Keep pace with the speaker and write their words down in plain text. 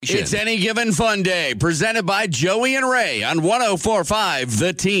It's Any Given Fun Day, presented by Joey and Ray on 104.5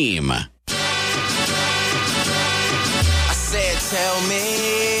 The Team. I said, tell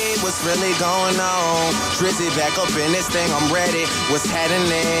me what's really going on. Drizzy back up in this thing, I'm ready. What's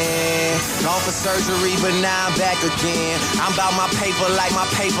happening? Gone for surgery, but now I'm back again. I'm about my paper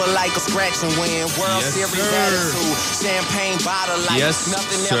like a scratch and win. World Series attitude, champagne bottle like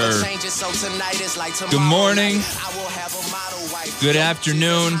nothing ever changes. So tonight is like tomorrow. Good morning. I will have a model wife. Good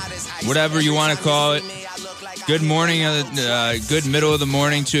afternoon, whatever you want to call it. Good morning, good middle of the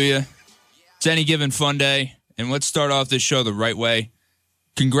morning to you. It's Any Given Fun Day, and let's start off this show the right way.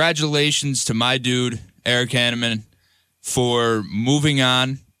 Congratulations to my dude, Eric Hanneman, for moving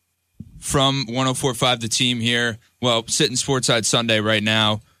on from 104.5 The Team here. Well, sitting Sportside Sunday right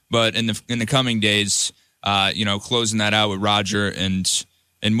now, but in the coming days, closing that out with Roger and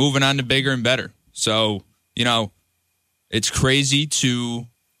moving on to bigger and better. So, it's crazy to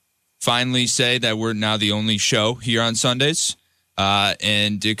finally say that we're now the only show here on Sundays,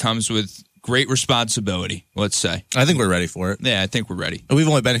 and it comes with great responsibility, let's say. I think we're ready for it. Yeah, I think we're ready. We've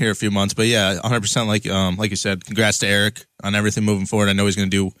only been here a few months, but yeah, 100% like you said, congrats to Eric on everything moving forward. I know he's going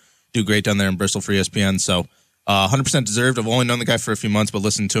to do great down there in Bristol for ESPN, so 100% deserved. I've only known the guy for a few months, but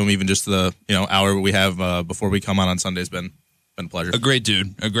listening to him even just the hour we have before we come on Sunday has been a pleasure. A great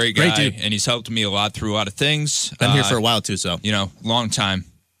dude, a great guy, and he's helped me a lot through a lot of things. Been here for a while too, so. Long time,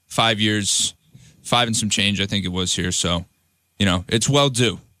 5 years, 5 and some change I think it was here, so, it's well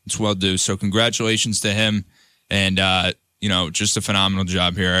due. It's well due. So congratulations to him. And, just a phenomenal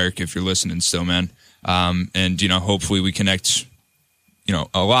job here, Eric, if you're listening still, man. And hopefully we connect,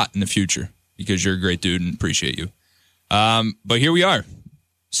 a lot in the future because you're a great dude and appreciate you. But here we are.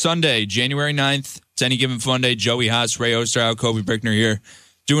 Sunday, January 9th. It's Any Given Fun Day. Joey Haas, Ray Osterhout, Kobe Brickner here.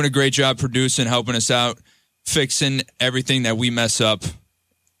 Doing a great job producing, helping us out, fixing everything that we mess up.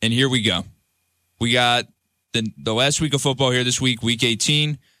 And here we go. We got the last week of football here this week, week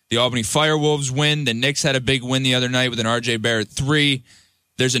 18. The Albany Firewolves win. The Knicks had a big win the other night with an R.J. Barrett 3.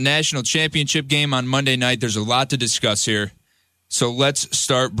 There's a national championship game on Monday night. There's a lot to discuss here. So let's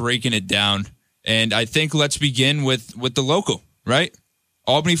start breaking it down. And I think let's begin with the local, right?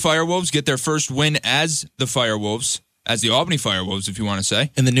 Albany Firewolves get their first win as the Firewolves, as the Albany Firewolves, if you want to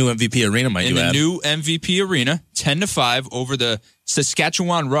say. In the new MVP arena, In the new MVP arena, 10-5 over the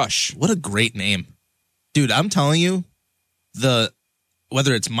Saskatchewan Rush. What a great name. Dude, I'm telling you,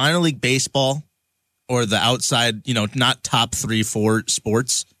 whether it's minor league baseball or the outside, not top 3-4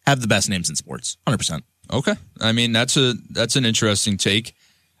 sports, have the best names in sports. 100%. Okay. I mean, that's an interesting take.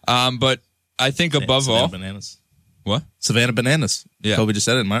 But I think above Savannah all. Bananas. What? Savannah Bananas. Yeah. Kobe just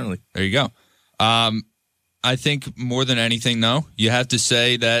said it in minor league. There you go. I think more than anything, though, you have to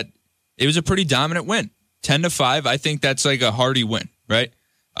say that it was a pretty dominant win. 10-5. I think that's like a hearty win, right?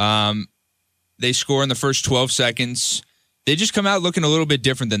 They score in the first 12 seconds. They just come out looking a little bit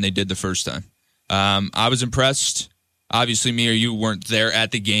different than they did the first time. I was impressed. Obviously, me or you weren't there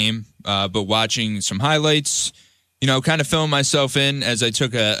at the game, but watching some highlights, kind of filling myself in as I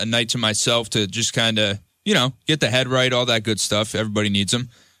took a night to myself to just kind of, get the head right, all that good stuff. Everybody needs them.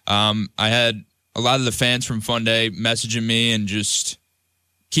 I had a lot of the fans from Fun Day messaging me and just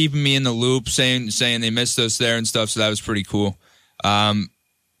keeping me in the loop, saying they missed us there and stuff, so that was pretty cool.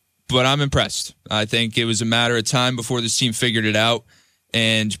 But I'm impressed. I think it was a matter of time before this team figured it out.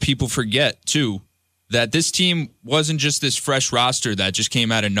 And people forget, too, that this team wasn't just this fresh roster that just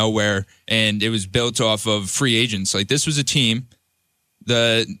came out of nowhere and it was built off of free agents. Like, this was a team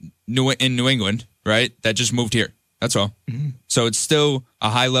in New England, right, that just moved here. That's all. Mm-hmm. So it's still a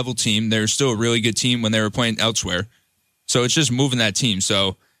high-level team. They're still a really good team when they were playing elsewhere. So it's just moving that team.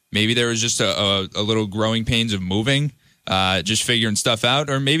 So maybe there was just a little growing pains of moving, just figuring stuff out,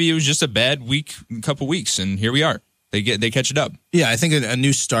 or maybe it was just a bad couple weeks, and here we are. They catch it up. Yeah, I think a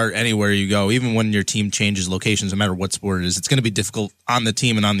new start anywhere you go, even when your team changes locations, no matter what sport it is, it's going to be difficult on the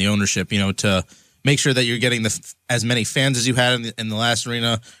team and on the ownership, to make sure that you're getting as many fans as you had in the last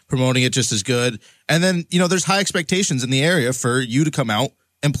arena, promoting it just as good. And then, there's high expectations in the area for you to come out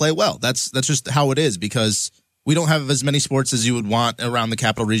and play well. That's just how it is, because we don't have as many sports as you would want around the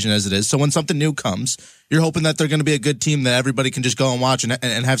capital region as it is. So when something new comes, you're hoping that they're going to be a good team that everybody can just go and watch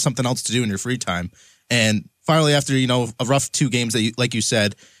and have something else to do in your free time. And finally, after, a rough 2 games that like you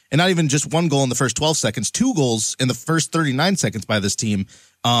said, and not even just 1 goal in the first 12 seconds, 2 goals in the first 39 seconds by this team.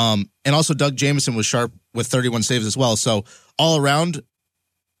 And also Doug Jamieson was sharp with 31 saves as well. So all around,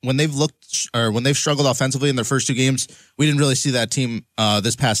 when they've struggled offensively in their first 2 games, we didn't really see that team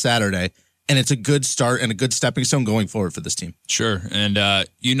this past Saturday. And it's a good start and a good stepping stone going forward for this team. Sure. And,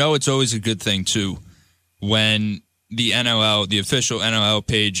 it's always a good thing, too, when the NLL, the official NLL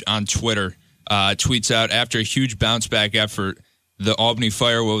page on Twitter, tweets out, after a huge bounce back effort, the Albany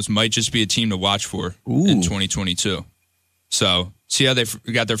Firewolves might just be a team to watch for in 2022. So see how they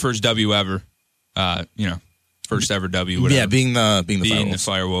got their first W ever, first ever W. Whatever. Yeah, being the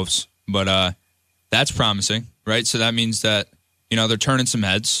Firewolves. But that's promising, right? So that means that they're turning some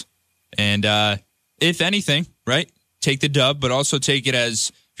heads, and if anything, right, take the dub, but also take it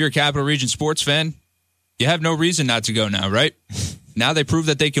as, if you're a Capital Region sports fan, you have no reason not to go now, right? Now they prove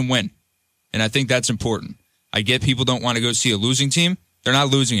that they can win, and I think that's important. I get people don't want to go see a losing team. They're not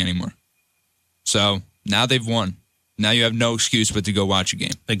losing anymore. So now they've won. Now you have no excuse but to go watch a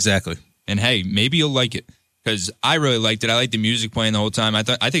game. Exactly. And hey, maybe you'll like it, because I really liked it. I liked the music playing the whole time. I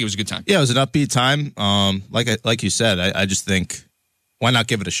think it was a good time. Yeah, it was an upbeat time. Like you said, I just think, why not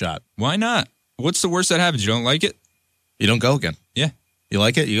give it a shot? Why not? What's the worst that happens? You don't like it? You don't go again. Yeah. You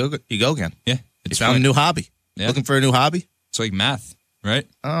like it? You go again. Yeah. You found a new hobby. Yeah. Looking for a new hobby? It's like math, right?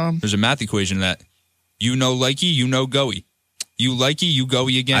 There's a math equation to that. You know likey, you know goey. You likey, you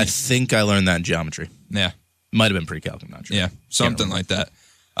goey again. I think I learned that in geometry. Yeah. Might have been pre-calc, I'm not sure. Yeah, something like that.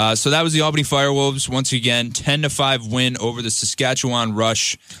 So that was the Albany Firewolves. Once again, 10-5 win over the Saskatchewan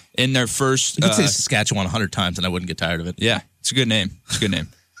Rush in their first... You could say Saskatchewan 100 times and I wouldn't get tired of it. Yeah, it's a good name. It's a good name.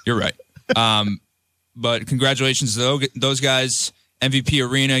 You're right. But congratulations to those guys. MVP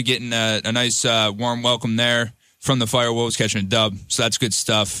Arena getting a nice warm welcome there from the Firewolves, catching a dub. So that's good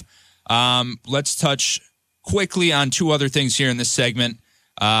stuff. Let's touch quickly on two other things here in this segment.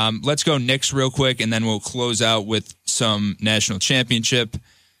 Let's go Knicks real quick, and then we'll close out with some national championship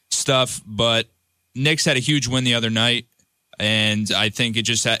stuff. But Knicks had a huge win the other night, and I think it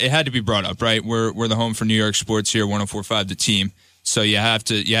had to be brought up, right? We're the home for New York sports here, 104.5 The Team. So you have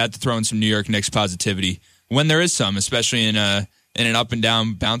to throw in some New York Knicks positivity when there is some, especially in an up and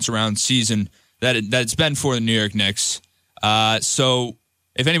down bounce around season that it's been for the New York Knicks. So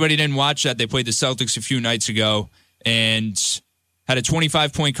if anybody didn't watch that, they played the Celtics a few nights ago and had a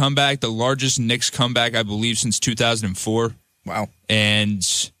 25-point comeback, the largest Knicks comeback, I believe, since 2004. Wow. And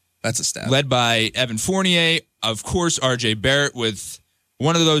that's a stat. Led by Evan Fournier, of course, RJ Barrett with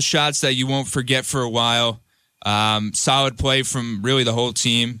one of those shots that you won't forget for a while. Solid play from really the whole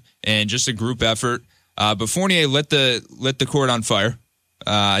team and just a group effort. But Fournier lit the court on fire.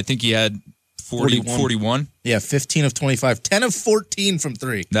 I think he had 41. Yeah, 15 of 25, 10 of 14 from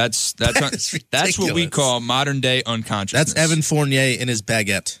three. That's what we call modern day unconsciousness. That's Evan Fournier in his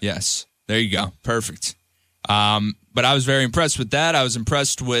baguette. Yes, there you go, perfect. But I was very impressed with that. I was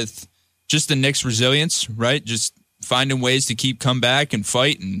impressed with just the Knicks' resilience, right? Just finding ways to keep come back and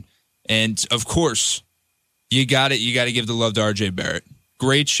fight, and of course, you got to give the love to RJ Barrett.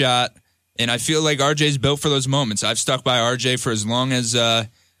 Great shot, and I feel like RJ's built for those moments. I've stuck by RJ for as long as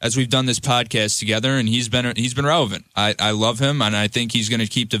we've done this podcast together, and he's been relevant. I love him, and I think he's going to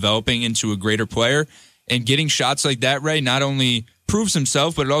keep developing into a greater player. And getting shots like that, Ray, not only proves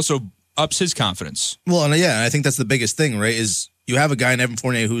himself, but it also ups his confidence. Well, and yeah, I think that's the biggest thing, right? Is you have a guy in Evan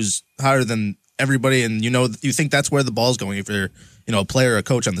Fournier who's higher than everybody, and you think that's where the ball's going if you're a player or a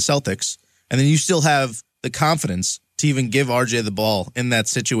coach on the Celtics, and then you still have the confidence to even give RJ the ball in that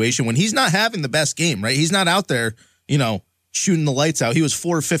situation when he's not having the best game, right? He's not out there, shooting the lights out. He was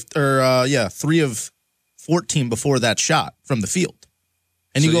 3 of 14 before that shot from the field.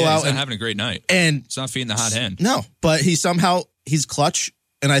 And you go out and having a great night. And it's not feeding the hot hand. No, but he's clutch.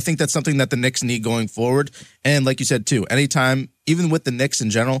 And I think that's something that the Knicks need going forward. And like you said too, anytime, even with the Knicks in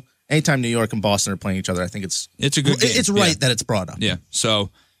general, anytime New York and Boston are playing each other, I think it's a good game. It's right that it's brought up. Yeah.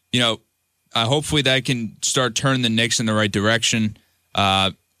 So, hopefully that can start turning the Knicks in the right direction.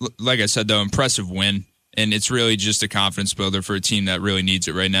 Like I said, though, impressive win. And it's really just a confidence builder for a team that really needs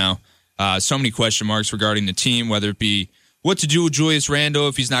it right now. So many question marks regarding the team, whether it be what to do with Julius Randle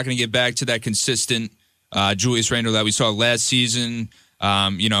if he's not going to get back to that consistent Julius Randle that we saw last season.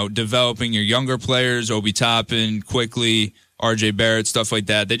 Developing your younger players, Obi Toppin, Quickly, RJ Barrett, stuff like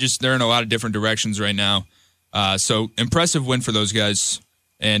that. They're in a lot of different directions right now. So impressive win for those guys.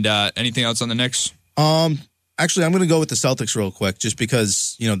 And anything else on the Knicks? Actually, I'm going to go with the Celtics real quick, just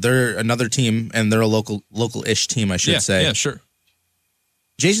because they're another team and they're a local-ish team, I should say. Yeah, sure.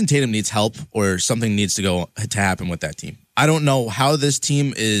 Jason Tatum needs help, or something needs to happen with that team. I don't know how this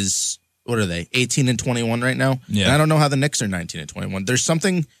team is. What are they? 18-21 right now. Yeah. And I don't know how the Knicks are 19-21. There's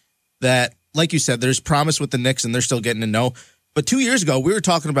something that, like you said, there's promise with the Knicks, and they're still getting to know. But 2 years ago, we were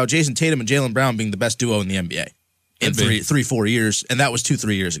talking about Jason Tatum and Jaylen Brown being the best duo in the NBA in 4 years, and that was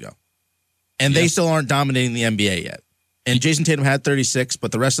 2-3 years ago. And they still aren't dominating the NBA yet. And Jason Tatum had 36,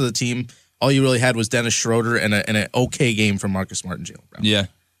 but the rest of the team, all you really had was Dennis Schroeder and an okay game from Marcus Smart and Jaylen Brown. Yeah.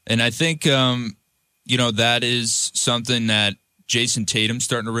 And I think that is something that Jason Tatum's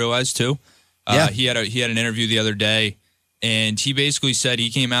starting to realize too. He had an interview the other day, and he basically said he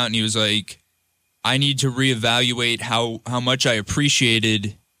came out and he was like, I need to reevaluate how much I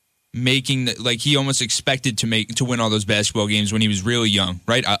appreciated making he almost expected to win all those basketball games when he was really young,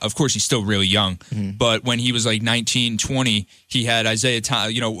 right? Of course, he's still really young, but when he was like 19, 20, he had Isaiah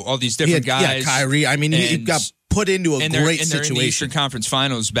Thomas, all these different guys. Yeah, Kyrie. I mean, he got put into a great situation. They're in the Eastern Conference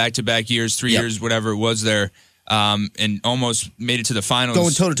Finals back-to-back years, 3 years, whatever it was there, and almost made it to the finals.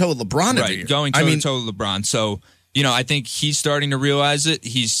 Going toe-to-toe with LeBron every year. Going toe-to-toe with LeBron. So, I think he's starting to realize it.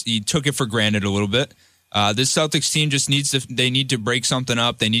 He took it for granted a little bit. This Celtics team just they need to break something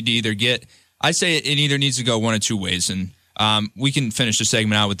up. They need to either I say it either needs to go one of two ways. And we can finish the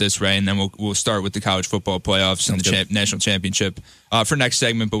segment out with this, Ray, and then we'll start with the college football playoffs and the national championship for next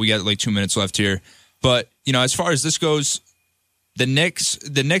segment. But we got like 2 minutes left here. But, as far as this goes, the Knicks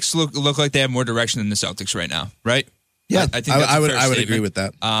look like they have more direction than the Celtics right now, right? Yeah, I think that's I would statement. agree with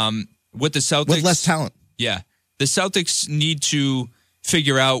that. With the Celtics, with less talent. Yeah, the Celtics need to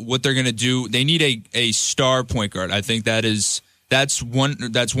figure out what they're going to do. They need a star point guard. I think that's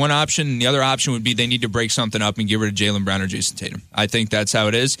one option. And the other option would be they need to break something up and get rid of Jaylen Brown or Jason Tatum. I think that's how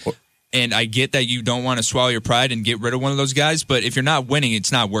it is. And I get that you don't want to swallow your pride and get rid of one of those guys, but if you're not winning,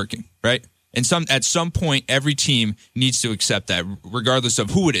 it's not working, right? And at some point, every team needs to accept that, regardless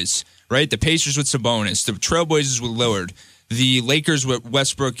of who it is, right? The Pacers with Sabonis, the Trailblazers with Lillard, the Lakers with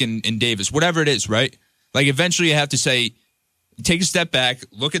Westbrook and Davis, whatever it is, right? Like, eventually you have to say, take a step back,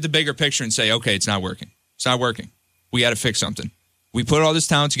 look at the bigger picture and say, okay, it's not working. It's not working. We got to fix something. We put all this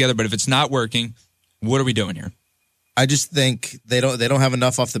talent together, but if it's not working, what are we doing here? I just think they don't have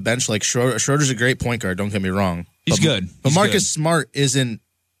enough off the bench. Like, Schroeder's a great point guard, don't get me wrong. He's good. But Marcus Smart isn't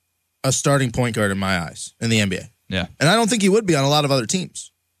a starting point guard in my eyes in the NBA. Yeah. And I don't think he would be on a lot of other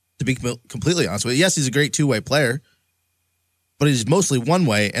teams, to be completely honest with you. Yes, he's a great two-way player, but he's mostly one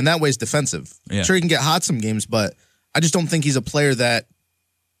way, and that way is defensive. Yeah. Sure, he can get hot some games, but I just don't think he's a player that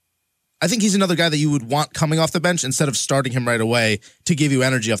 – I think he's another guy that you would want coming off the bench instead of starting him right away to give you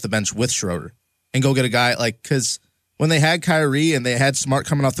energy off the bench with Schroeder and go get a guy like – because when they had Kyrie and they had Smart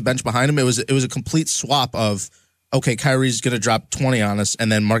coming off the bench behind him, it was a complete swap of – okay, Kyrie's going to drop 20 on us,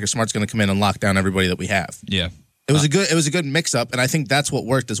 and then Marcus Smart's going to come in and lock down everybody that we have. Yeah. It was a good mix-up, and I think that's what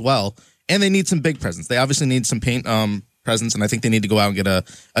worked as well. And they need some big presence. They obviously need some paint presence, and I think they need to go out and get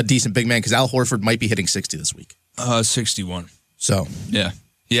a decent big man because Al Horford might be hitting 60 this week. 61. So. Yeah.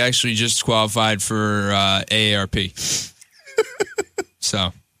 He actually just qualified for AARP.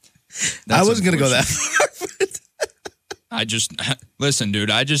 So. I wasn't going to go that far. Listen, dude,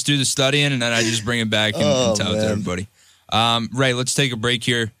 I just do the studying and then I just bring it back and tell it to everybody. Ray, let's take a break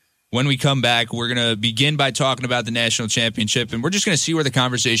here. When we come back, we're going to begin by talking about the national championship, and we're just going to see where the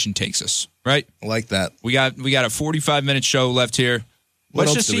conversation takes us, right? I like that. We got a 45-minute show left here.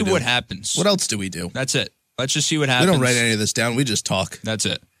 Let's just see what happens. What else do we do? That's it. Let's just see what happens. We don't write any of this down. We just talk. That's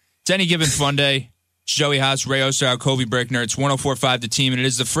it. It's Any Given Fun Day. It's Joey Haas, Ray Osterhout, Kobe Brickner. It's 104.5 The Team, and it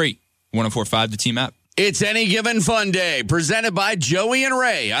is the free 104.5 The Team app. It's Any Given Fun Day, presented by Joey and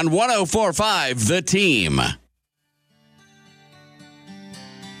Ray on 104.5 The Team.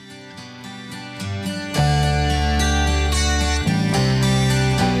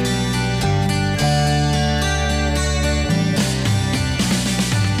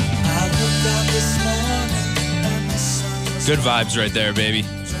 Good vibes right there, baby.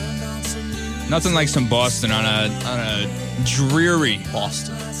 Nothing like some Boston on a dreary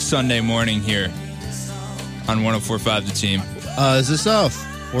Boston Sunday morning here on 104.5 The Team. Is this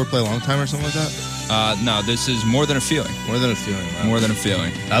Foreplay Long Time or something like that? No, this is More Than a Feeling. More Than a Feeling. Right? More Than a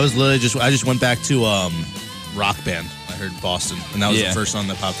Feeling. I was literally I just went back to Rock Band. I heard Boston, and that was the first song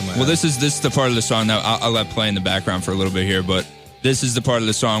that popped in my head. Well, this is the part of the song that I'll let play in the background for a little bit here, but this is the part of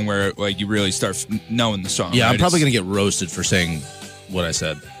the song where like you really start knowing the song. Yeah, right? I'm probably going to get roasted for saying what I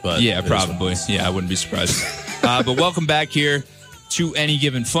said. But yeah, probably. Yeah, I wouldn't be surprised. But welcome back here to Any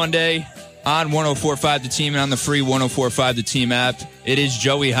Given Fun Day on 104.5 The Team and on the free 104.5 The Team app. It is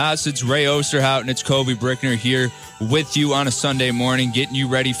Joey Haas, it's Ray Osterhout, and it's Kobe Brickner here with you on a Sunday morning, getting you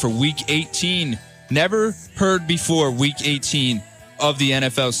ready for Week 18. Never heard before Week 18 of the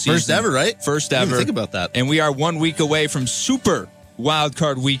NFL season. First ever, right? First ever. I didn't think about that. And we are 1 week away from Super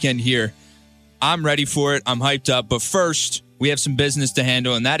Wildcard Weekend here. I'm ready for it. I'm hyped up. But first, we have some business to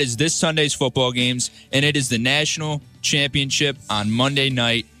handle, and that is this Sunday's football games, and it is the national championship on Monday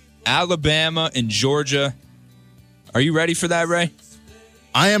night. Alabama and Georgia. Are you ready for that, Ray?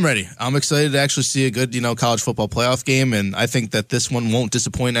 I am ready. I'm excited to actually see a good, college football playoff game, and I think that this one won't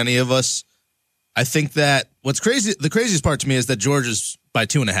disappoint any of us. I think that the craziest part to me is that Georgia's by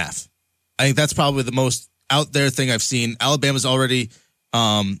 2.5. I think that's probably the most out there thing I've seen. Alabama's already beat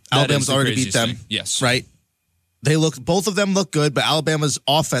them. Thing. Yes. Right? Both of them look good, but Alabama's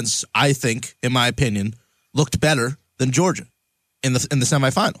offense, I think, in my opinion, looked better than Georgia in the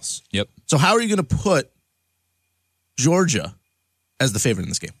semifinals. Yep. So how are you going to put Georgia as the favorite in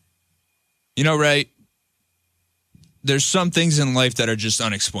this game? You know, Ray, there's some things in life that are just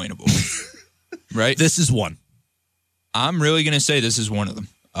unexplainable. Right? This is one. I'm really going to say this is one of them.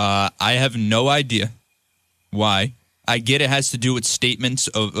 I have no idea why. I get it has to do with statements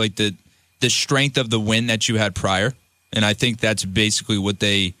of like the strength of the win that you had prior, and I think that's basically what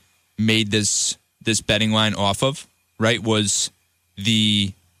they made this betting line off of, right? Was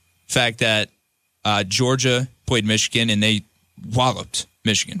the fact that Georgia played Michigan and they walloped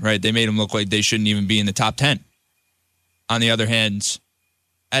Michigan, right? They made them look like they shouldn't even be in the top 10. On the other hand,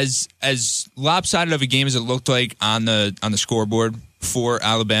 as lopsided of a game as it looked like on the scoreboard for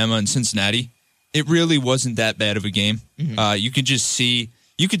Alabama and Cincinnati, it really wasn't that bad of a game. Mm-hmm. You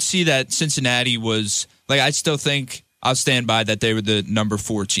could see that Cincinnati was like, I still think I'll stand by that they were the number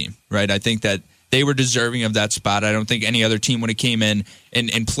 4 team, right? I think that they were deserving of that spot. I don't think any other team would have came in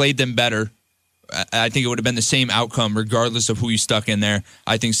and played them better. I think it would have been the same outcome regardless of who you stuck in there.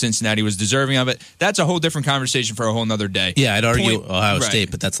 I think Cincinnati was deserving of it. That's a whole different conversation for a whole nother day. Yeah, I'd argue Ohio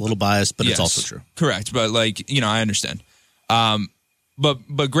State, but that's a little biased, but yes, it's also true. Correct, but I understand.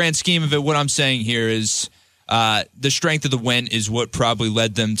 But grand scheme of it, what I'm saying here is the strength of the win is what probably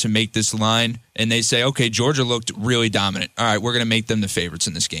led them to make this line. And they say, okay, Georgia looked really dominant. All right, we're going to make them the favorites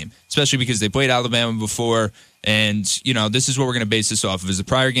in this game, especially because they played Alabama before. And, this is what we're going to base this off of is the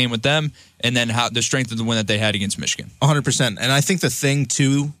prior game with them and then how the strength of the win that they had against Michigan. 100%. And I think the thing,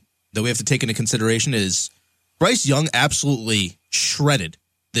 too, that we have to take into consideration is Bryce Young absolutely shredded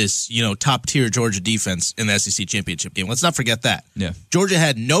this, top-tier Georgia defense in the SEC championship game. Let's not forget that. Yeah. Georgia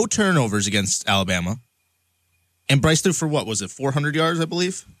had no turnovers against Alabama. And Bryce threw for, 400 yards, I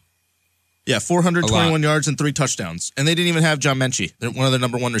believe? Yeah, 421 yards and 3 touchdowns. And they didn't even have John Mechie, one of their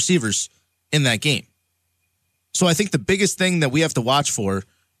number 1 receivers, in that game. So I think the biggest thing that we have to watch for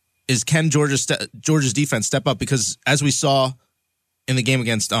is can Georgia's defense step up? Because as we saw in the game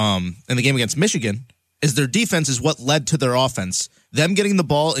against Michigan, is their defense is what led to their offense. Them getting the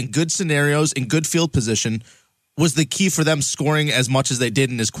ball in good scenarios, in good field position, was the key for them scoring as much as they did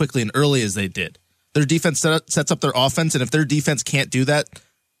and as quickly and early as they did. Their defense sets up their offense, and if their defense can't do that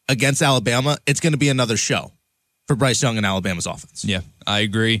against Alabama, it's going to be another show for Bryce Young and Alabama's offense. Yeah, I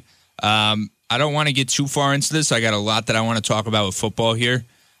agree. I don't want to get too far into this. I got a lot that I want to talk about with football here.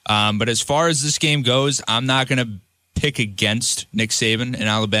 But as far as this game goes, I'm not going to pick against Nick Saban in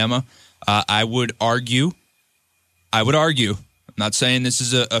Alabama. I would argue, I'm not saying this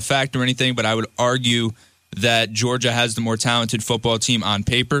is a fact or anything, but I would argue that Georgia has the more talented football team on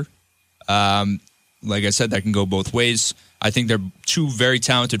paper. Like I said, that can go both ways. I think they're 2 very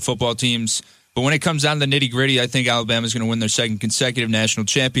talented football teams. But when it comes down to the nitty-gritty, I think Alabama's going to win their 2nd consecutive national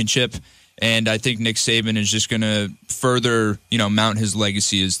championship. And I think Nick Saban is just going to further, mount his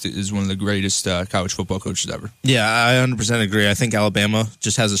legacy as one of the greatest college football coaches ever. Yeah, I 100% agree. I think Alabama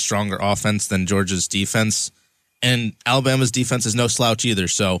just has a stronger offense than Georgia's defense. And Alabama's defense is no slouch either.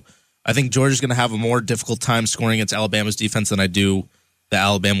 So I think Georgia's going to have a more difficult time scoring against Alabama's defense than I do that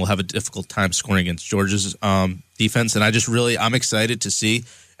Alabama will have a difficult time scoring against Georgia's defense. And I'm excited to see,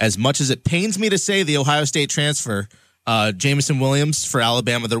 as much as it pains me to say the Ohio State transfer, Jameson Williams for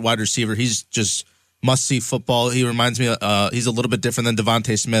Alabama, their wide receiver, he's just must-see football. He reminds me, he's a little bit different than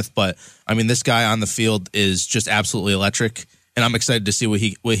Devontae Smith, but, this guy on the field is just absolutely electric, and I'm excited to see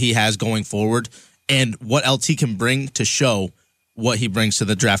what he has going forward and what LT can bring to show what he brings to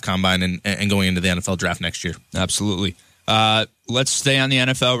the draft combine and going into the NFL draft next year. Absolutely. Let's stay on the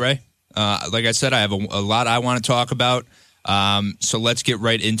NFL, Ray. Like I said, I have a lot I want to talk about, so let's get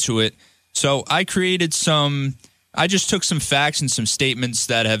right into it. So I just took some facts and some statements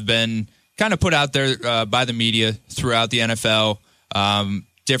that have been kind of put out there by the media throughout the NFL,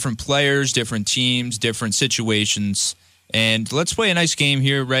 different players, different teams, different situations. And let's play a nice game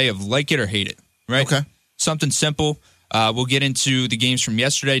here, Ray, of like it or hate it, right? Okay. Something simple. We'll get into the games from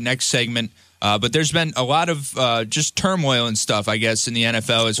yesterday, next segment. But there's been a lot of just turmoil and stuff, I guess, in the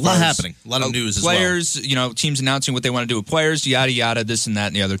NFL. As far as happening. A lot of news as well. Players, teams announcing what they want to do with players, yada, yada, this and that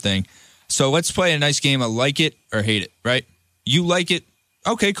and the other thing. So let's play a nice game of like it or hate it, right? You like it?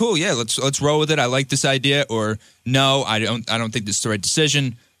 Okay, cool. Yeah, let's roll with it. I like this idea. Or no, I don't think this is the right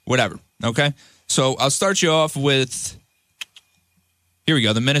decision. Whatever. Okay? So I'll start you off with, here we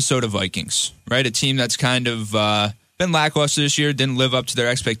go, the Minnesota Vikings, right? A team that's kind of been lackluster this year, didn't live up to their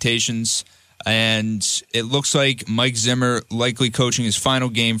expectations. And it looks like Mike Zimmer likely coaching his final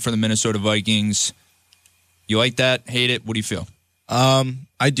game for the Minnesota Vikings. You like that? Hate it? What do you feel?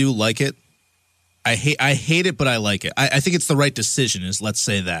 I do like it. I hate it, but I like it. I think it's the right decision, let's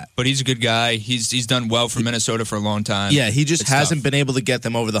say that. But he's a good guy. He's done well for Minnesota for a long time. Yeah, he just hasn't tough. been able to get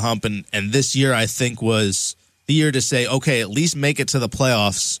them over the hump. And this year, I think, was the year to say, okay, at least make it to the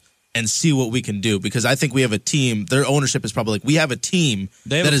playoffs and see what we can do. Because I think we have a team. Their ownership is probably like, we have a team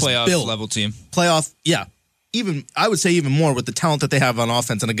They have that a is playoff built. level team. Playoff, yeah. Even I would say even more with the talent that they have on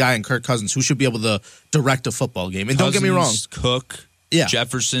offense and a guy in Kirk Cousins who should be able to direct a football game. And don't get me wrong. Cousins, Cook, Yeah.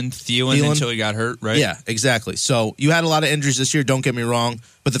 Jefferson, Thielen until he got hurt, right? Yeah, exactly. So you had a lot of injuries this year, don't get me wrong.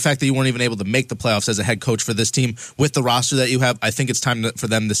 But the fact that you weren't even able to make the playoffs as a head coach for this team with the roster that you have, I think it's time for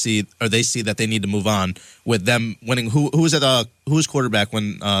them to see, or they see that they need to move on with them winning. Who was quarterback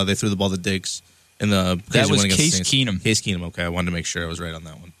when they threw the ball to Diggs in the That was win against Case the Saints? Keenum. Case Keenum. Okay, I wanted to make sure I was right on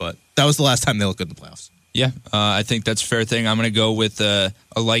that one. But that was the last time they looked good in the playoffs. Yeah, I think that's a fair thing. I'm going to go with a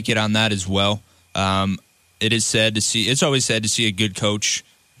like it on that as well. It is sad to see. It's always sad to see a good coach,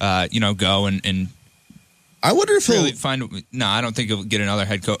 go and I wonder if really he'll find. No, I don't think he'll get another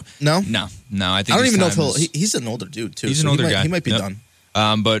head coach. No? no. I think I don't his even know if time he'll. is- He's an older dude too. He's an so older guy. He might be Yep.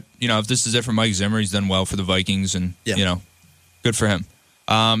 done. But if this is it for Mike Zimmer, he's done well for the Vikings, and Yeah. good for him.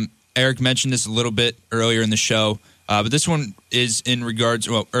 Eric mentioned this a little bit earlier in the show, but this one is in regards.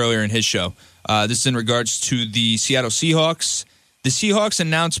 Well, earlier in his show, this is in regards to the Seattle Seahawks. The Seahawks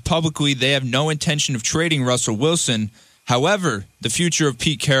announced publicly they have no intention of trading Russell Wilson. However, the future of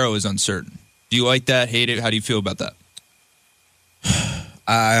Pete Carroll is uncertain. Do you like that? Hate it? How do you feel about that?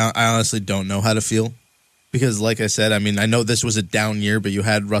 I honestly don't know how to feel because, like I said, I mean, I know this was a down year, but you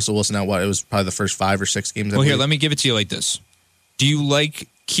had Russell Wilson out. It was probably the first 5 or 6 games. Well, here, let me give it to you like this. Do you like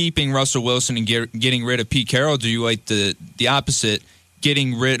keeping Russell Wilson and getting rid of Pete Carroll? Do you like the opposite,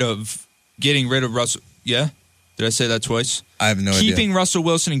 getting rid of Russell? Yeah? Did I say that twice? I have no idea. Keeping Russell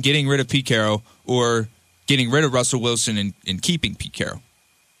Wilson and getting rid of Pete Carroll, or getting rid of Russell Wilson and keeping Pete Carroll?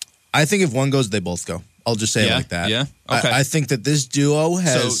 I think if one goes, they both go. I'll just say it Yeah? like that. Yeah? Okay. I think that this duo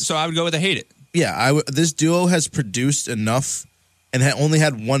has. So I would go with a hate it. Yeah, this duo has produced enough and only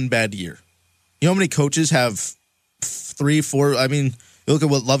had one bad year. You know how many coaches have 3, 4? I mean, you look at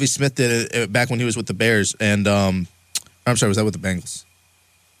what Lovie Smith did back when he was with the Bears, and I'm sorry, was that with the Bengals?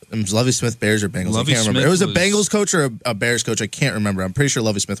 It was Lovie Smith, Bears or Bengals? Lovie I can't remember. Smith It was a was- Bengals coach or a Bears coach. I can't remember. I'm pretty sure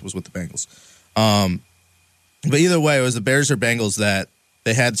Lovie Smith was with the Bengals. But either way, it was the Bears or Bengals that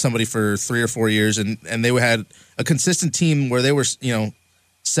they had somebody for 3 or 4 years, and they had a consistent team where they were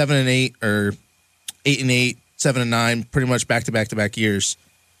 7-8 or 8-8, 7-9, pretty much back to back years.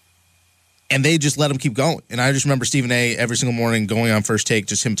 And they just let them keep going. And I just remember Stephen A. every single morning going on First Take,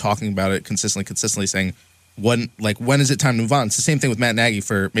 just him talking about it consistently saying, when is it time to move on? It's the same thing with Matt Nagy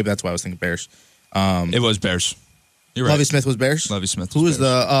maybe that's why I was thinking Bears. It was Bears. You're right. Lovie Smith was Bears? Lovie Smith Who was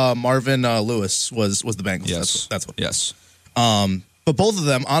Bears. the Marvin Lewis was the Bengals. Yes. That's what. Yes. But both of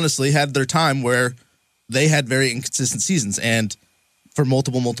them, honestly, had their time where they had very inconsistent seasons and for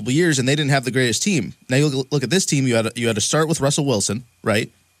multiple years, and they didn't have the greatest team. Now you look at this team. You had to start with Russell Wilson,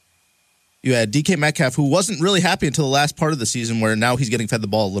 right? You had DK Metcalf, who wasn't really happy until the last part of the season, where now he's getting fed the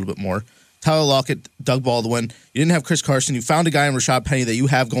ball a little bit more. Tyler Lockett, Doug Baldwin. You didn't have Chris Carson. You found a guy in Rashad Penny that you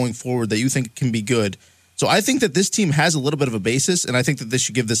have going forward that you think can be good. So I think that this team has a little bit of a basis, and I think that they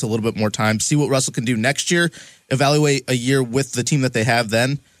should give this a little bit more time, see what Russell can do next year, evaluate a year with the team that they have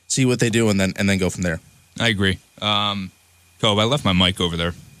then, see what they do, and then go from there. I agree. Cobe, I left my mic over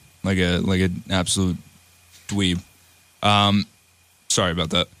there like an absolute dweeb. Sorry about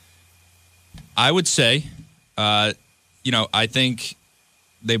that. I would say, I think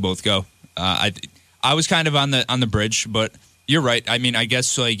they both go. I was kind of on the bridge, but you're right. I mean, I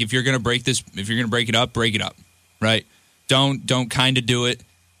guess if you're gonna break it up, right? Don't kind of do it.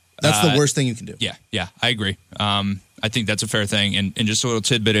 That's the worst thing you can do. Yeah, I agree. I think that's a fair thing, and just a little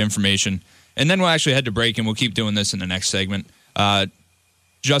tidbit of information. And then we'll actually head to break, and we'll keep doing this in the next segment.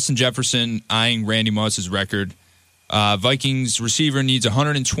 Justin Jefferson eyeing Randy Moss's record. Vikings receiver needs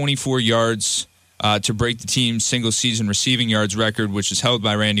 124 yards to break the team's single-season receiving yards record, which is held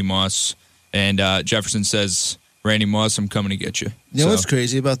by Randy Moss. And Jefferson says, Randy Moss, I'm coming to get you. You know what's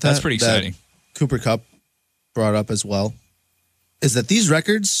crazy about that? That's pretty exciting. That Cooper Kupp brought up as well, is that these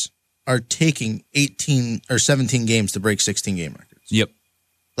records are taking 18 or 17 games to break 16-game records. Yep.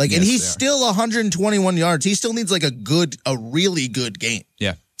 And Yes, he's they are. still 121 yards. He still needs a really good game.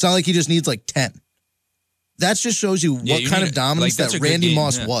 Yeah. It's not like he just needs 10. That just shows you Yeah, what you kind need of a- dominance that's that a good Randy game,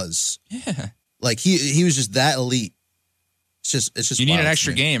 Moss yeah. was. Yeah. He was just that elite. It's just You need wild an to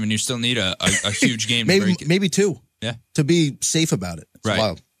extra me. game, and you still need a huge game to Maybe break it. maybe 2. Yeah. To be safe about it. It's Right.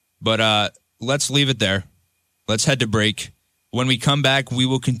 wild. But let's leave it there. Let's head to break. When we come back, we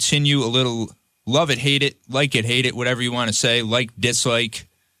will continue a little love it, hate it, like it, hate it, whatever you want to say, like, dislike,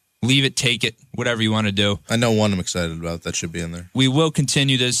 leave it, take it, whatever you want to do. I know one I'm excited about. That should be in there. We will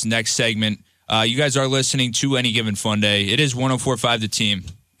continue this next segment. You guys are listening to Any Given Fun Day. It is 104.5 The Team.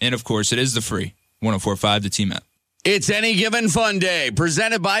 And, of course, it is the free 104.5 The Team app. It's Any Given Fun Day,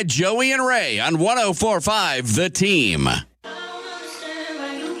 presented by Joey and Ray on 104.5 The Team.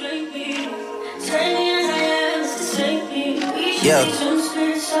 Yeah.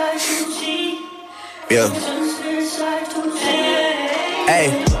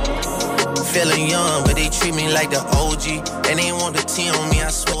 Hey. Feeling young, but they treat me like the OG. And they want the T on me, I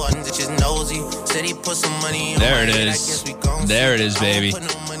swear, and it's just nosy. Said he put some money on there it is. There it is, baby.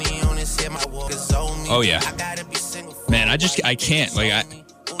 Oh, yeah. Man, I can't. Like,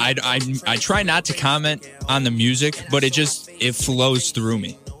 I try not to comment on the music, but it flows through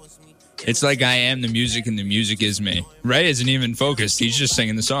me. It's like I am the music and the music is me. Ray isn't even focused. He's just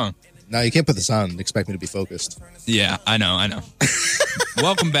singing the song. No, you can't put this on and expect me to be focused. Yeah, I know.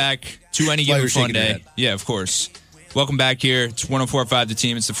 Welcome back to Any Given Fun Day. Yeah, of course. Welcome back here. It's 104.5 The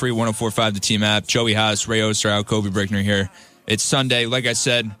Team. It's the free 104.5 The Team app. Joey Haas, Ray Osterhout, Kobe Brickner here. It's Sunday. Like I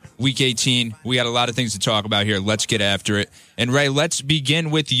said, week 18. We got a lot of things to talk about here. Let's get after it. And Ray, let's begin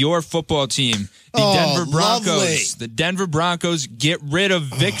with your football team. The Denver Broncos. Lovely. The Denver Broncos get rid of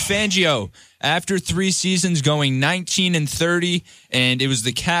Vic Fangio after 3 seasons going 19-30, and it was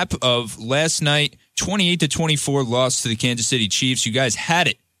the cap of last night, 28-24 loss to the Kansas City Chiefs. You guys had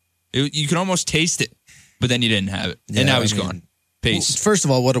it. You could almost taste it, but then you didn't have it. Yeah, and now he's gone. Peace. Well, first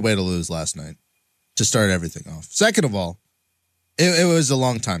of all, what a way to lose last night to start everything off. Second of all, it was a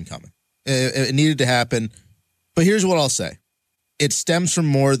long time coming. It needed to happen. But here's what I'll say. It stems from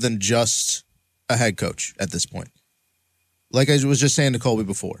more than just a head coach at this point. Like I was just saying to Colby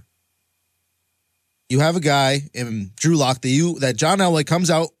before. You have a guy in Drew Lock that John Elway comes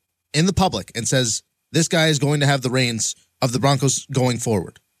out in the public and says, this guy is going to have the reins of the Broncos going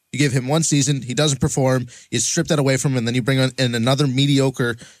forward. You give him 1 season, he doesn't perform, you strip that away from him, and then you bring in another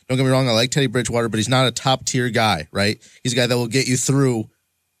mediocre. Don't get me wrong, I like Teddy Bridgewater, but he's not a top-tier guy, right? He's a guy that will get you through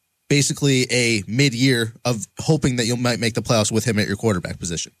basically a mid-year of hoping that you might make the playoffs with him at your quarterback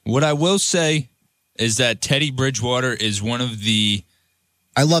position. What I will say is that Teddy Bridgewater is one of the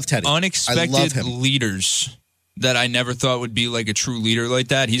I love Teddy. Unexpected leaders that I never thought would be like a true leader like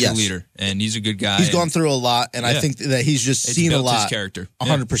that. He's a leader, and he's a good guy. He's gone through a lot, and I think that he's just seen a lot. His character.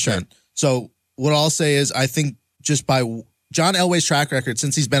 100%. Sure. So what I'll say is I think just by John Elway's track record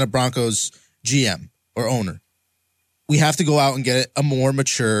since he's been a Broncos GM or owner, we have to go out and get a more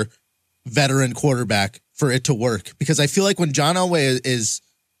mature veteran quarterback for it to work. Because I feel like when John Elway is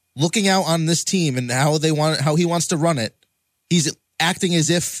looking out on this team and how he wants to run it, he's acting as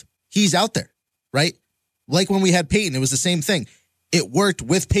if he's out there, right? Like when we had Peyton, it was the same thing. It worked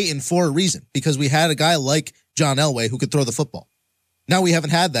with Peyton for a reason because we had a guy like John Elway who could throw the football. Now we haven't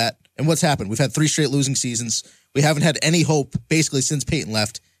had that. And what's happened? We've had 3 straight losing seasons. We haven't had any hope basically since Peyton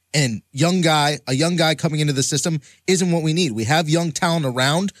left. And a young guy coming into the system isn't what we need. We have young talent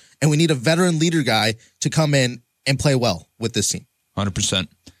around, and we need a veteran leader guy to come in and play well with this team. 100%.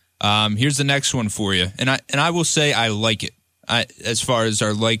 Here's the next one for you. And I will say I like it. As far as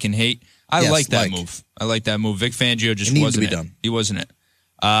our like and hate, I like that move. I like that move. Vic Fangio just wasn't it. He wasn't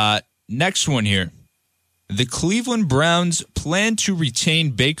it. Next one here. The Cleveland Browns plan to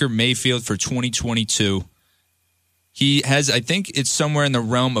retain Baker Mayfield for 2022. He has, I think it's somewhere in the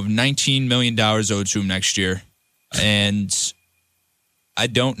realm of $19 million owed to him next year. And I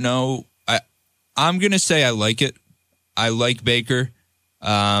don't know. I'm going to say I like it. I like Baker.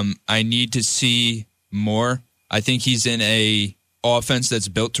 I need to see more. I think he's in a offense that's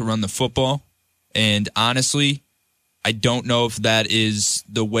built to run the football. And honestly, I don't know if that is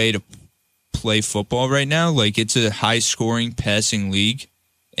the way to play football right now. Like, it's a high-scoring passing league.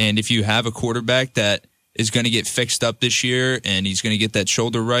 And if you have a quarterback that is going to get fixed up this year and he's going to get that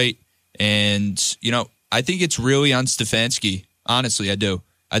shoulder right, and, I think it's really on Stefanski. Honestly, I do.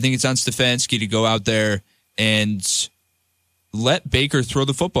 I think it's on Stefanski to go out there and let Baker throw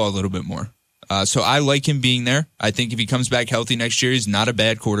the football a little bit more. So I like him being there. I think if he comes back healthy next year, he's not a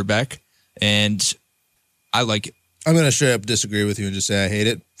bad quarterback, and I like it. I'm going to straight up disagree with you and just say I hate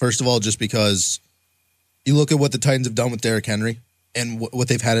it. First of all, just because you look at what the Titans have done with Derrick Henry and what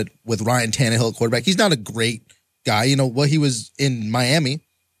they've had with Ryan Tannehill at quarterback. He's not a great guy. What he was in Miami,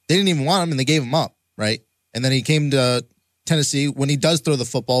 they didn't even want him, and they gave him up, right? And then he came to Tennessee. When he does throw the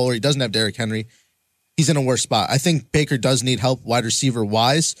football or he doesn't have Derrick Henry, he's in a worse spot. I think Baker does need help wide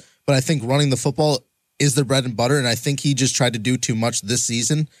receiver-wise, but I think running the football is their bread and butter, and I think he just tried to do too much this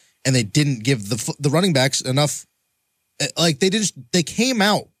season and they didn't give the running backs enough. Like they came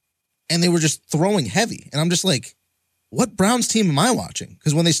out and they were just throwing heavy, and I'm just like, what Browns team am I watching?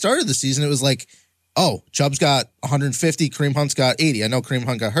 Because when they started the season, it was like, oh, Chubb's got 150, Kareem Hunt's got 80. I know Kareem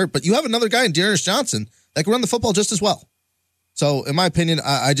Hunt got hurt, but you have another guy in Dearness Johnson that can run the football just as well. So, in my opinion,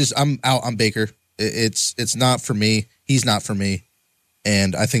 I'm out on Baker. It's not for me. He's not for me,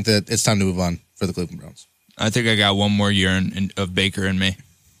 and I think that it's time to move on for the Cleveland Browns. I think I got one more year of Baker in me,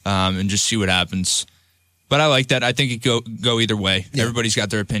 and just see what happens. But I like that. I think it go either way. Yeah. Everybody's got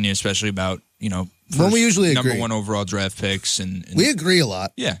their opinion, especially about when we usually number agree. 1 overall draft picks, and we agree a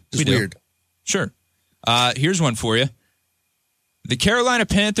lot. Yeah, it's weird. Sure. Here's one for you. The Carolina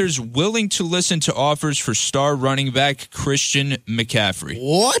Panthers willing to listen to offers for star running back Christian McCaffrey.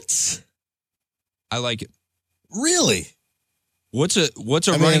 What? I like it. Really? What's a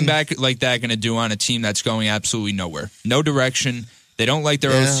running back like that going to do on a team that's going absolutely nowhere? No direction. They don't like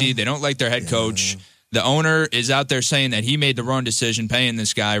their OC. They don't like their head coach. The owner is out there saying that he made the wrong decision paying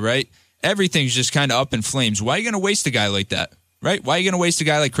this guy, right? Everything's just kind of up in flames. Why are you going to waste a guy like that? Right? Why are you going to waste a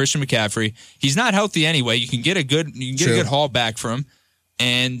guy like Christian McCaffrey? He's not healthy anyway. You can get a good haul back from him.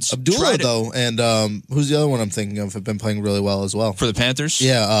 And Abdullah though, and who's the other one I'm thinking of? Have been playing really well as well for the Panthers.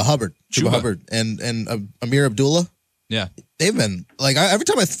 Yeah, Hubbard, Chuba Hubbard, and Amir Abdullah. Yeah, they've been like every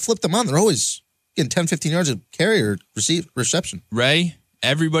time I flip them on, they're always getting 10, 15 yards of carry or reception. Ray,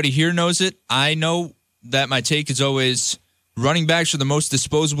 everybody here knows it. I know that my take is always running backs are the most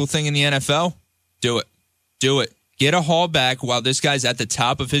disposable thing in the NFL. Do it. Get a haul back while this guy's at the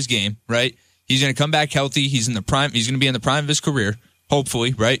top of his game, right? He's going to come back healthy. He's in the prime. He's going to be in the prime of his career,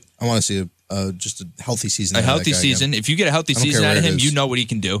 hopefully, right? I want to see just a healthy season. A healthy season. Again. If you get a healthy season out of him, you know what he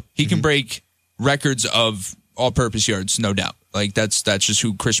can do. He can break records of all-purpose yards, no doubt. Like that's just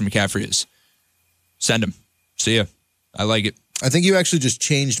who Christian McCaffrey is. Send him. See ya. I like it. I think you actually just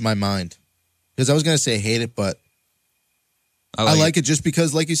changed my mind because I was going to say hate it, but I like it just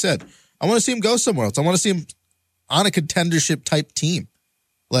because, like you said, I want to see him go somewhere else. I want to see him on a contendership type team.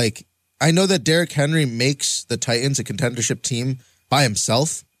 Like, I know that Derrick Henry makes the Titans a contendership team by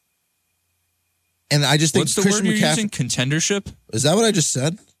himself. And I just think what's the Christian word you're McCaffrey, using? Contendership? Is that what I just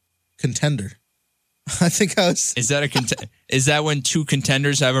said? Contender. I think I was. Is that is that when two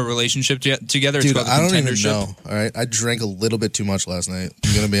contenders have a relationship together? It's Dude, called a I don't even contendership? know. All right. I drank a little bit too much last night.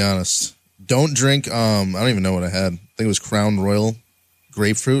 I'm going to be honest. Don't drink. I don't even know what I had. I think it was Crown Royal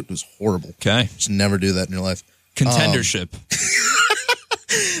grapefruit. It was horrible. Okay. Just never do that in your life. Contendership.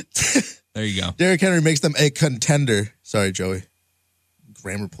 There you go. Derrick Henry makes them a contender. Sorry, Joey.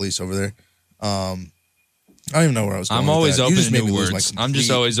 Grammar police over there. I don't even know where I was going. I'm always with that. open to new words. I'm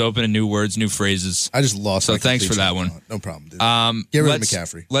just always open to new words, new phrases. I just lost. So thanks for that one. No problem, dude. Get rid of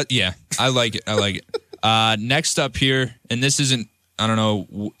McCaffrey. I like it. Next up here, and this isn't. I don't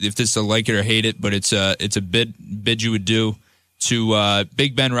know if this is a like it or hate it, but it's a bid you would do to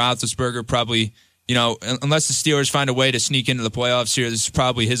Big Ben Roethlisberger. Probably, unless the Steelers find a way to sneak into the playoffs here, this is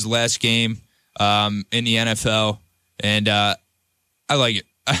probably his last game in the NFL, and I like it.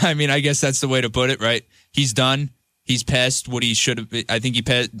 I mean, I guess that's the way to put it, right? He's done. He's past what he should have. I think he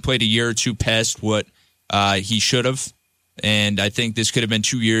played a year or two past what he should have, and I think this could have been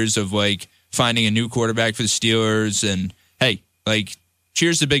 2 years of like finding a new quarterback for the Steelers. And hey, like,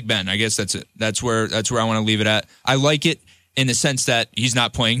 cheers to Big Ben. I guess that's it. That's where I want to leave it at. I like it in the sense that he's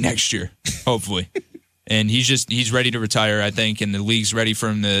not playing next year, hopefully, and he's ready to retire. I think, and the league's ready for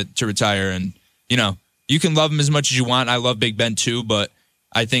him to retire. And you can love him as much as you want. I love Big Ben too, but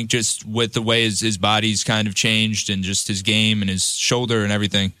I think just with the way his body's kind of changed and just his game and his shoulder and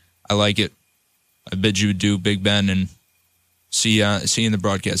everything, I like it. I bid you do Big Ben and see you in the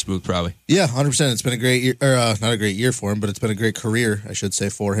broadcast booth probably. Yeah, 100%. It's been a great year, or not a great year for him, but it's been a great career, I should say,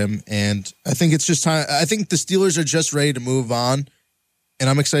 for him. And I think it's just time. I think the Steelers are just ready to move on, and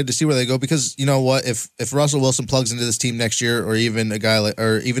I'm excited to see where they go because you know what? If Russell Wilson plugs into this team next year, or even a guy like,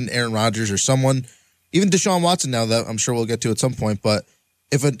 or even Aaron Rodgers or someone, even Deshaun Watson, now that I'm sure we'll get to at some point, but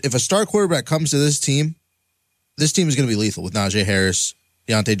if a star quarterback comes to this team is going to be lethal with Najee Harris,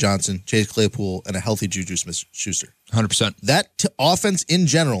 Deontay Johnson, Chase Claypool, and a healthy Juju Smith-Schuster. 100%. That offense in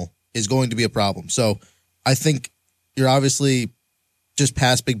general is going to be a problem. So I think you're obviously just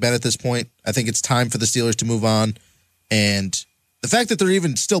past Big Ben at this point. I think it's time for the Steelers to move on. And the fact that they're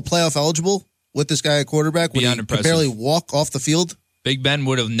even still playoff eligible with this guy at quarterback when he can barely walk off the field. Big Ben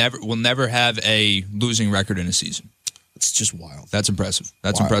will never have a losing record in a season. It's just wild. That's impressive.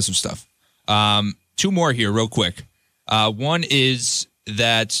 That's impressive stuff. Two more here real quick. One is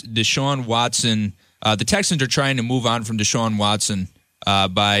that Deshaun Watson, the Texans are trying to move on from Deshaun Watson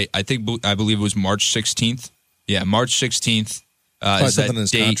by, I believe it was March 16th. Yeah, March 16th. Probably something in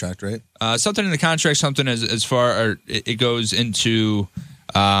his contract, right? Something in the contract, something as far or it goes into,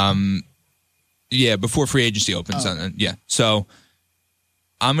 before free agency opens. Yeah. So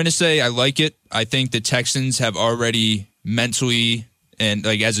I'm going to say I like it. I think the Texans have already mentally and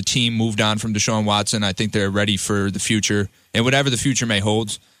like as a team moved on from Deshaun Watson. I think they're ready for the future and whatever the future may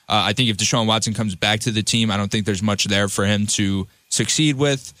hold. I think if Deshaun Watson comes back to the team, I don't think there's much there for him to succeed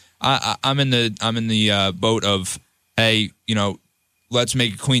with. I'm in the boat of, hey, let's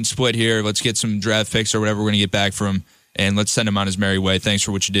make a clean split here. Let's get some draft picks or whatever we're going to get back from him, and let's send him on his merry way. Thanks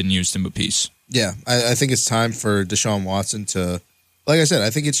for what you did in Houston, but peace. Yeah, I think it's time for Deshaun Watson to, like I said, I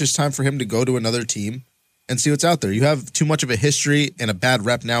think it's just time for him to go to another team and see what's out there. You have too much of a history and a bad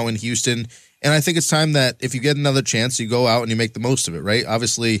rep now in Houston, and I think it's time that if you get another chance, you go out and you make the most of it, right?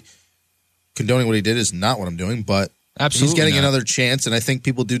 Obviously, condoning what he did is not what I'm doing, but absolutely he's getting not. another chance, and I think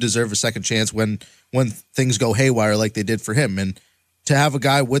people do deserve a second chance when things go haywire like they did for him. And to have a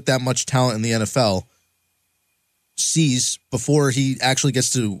guy with that much talent in the NFL sees before he actually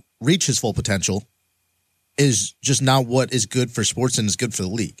gets to reach his full potential is just not what is good for sports and is good for the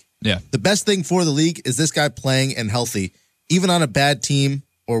league. Yeah. The best thing for the league is this guy playing and healthy. Even on a bad team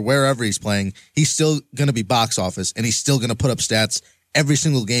or wherever he's playing, he's still going to be box office, and he's still going to put up stats every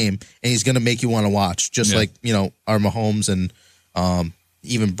single game, and he's going to make you want to watch, just like, our Mahomes and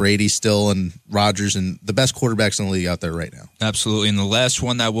even Brady still and Rodgers and the best quarterbacks in the league out there right now. Absolutely. And the last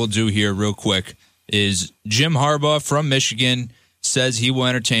one that we'll do here real quick is Jim Harbaugh from Michigan says he will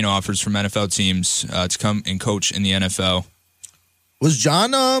entertain offers from NFL teams to come and coach in the NFL. Was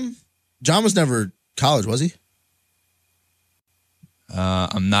John was never college, was he?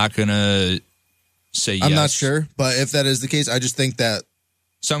 I'm not going to say yes. I'm not sure, but if that is the case, I just think that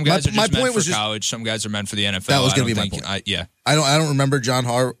some guys are just meant for college. Some guys are meant for the NFL. That was going to be my point. I don't remember John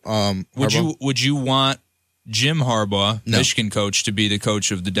Harbaugh. Would you want Jim Harbaugh, Michigan coach, to be the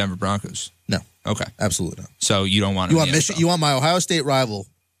coach of the Denver Broncos? No. Okay. Absolutely not. So you don't want him. You want my Ohio State rival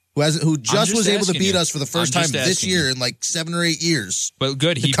who just was able to beat us for the first time this year in like 7 or 8 years. But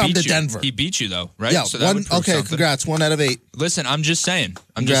good, he come beat to you. Denver. He beat you though, right? Yeah. So that would prove something. Congrats. 1 out of 8. Listen, I'm just saying.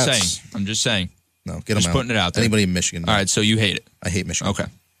 I'm just saying. No, get him out. Just putting it out there. Anybody in Michigan? All right, so you hate it. I hate Michigan. Okay.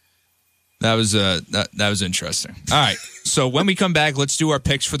 That was interesting. All right. So when we come back, let's do our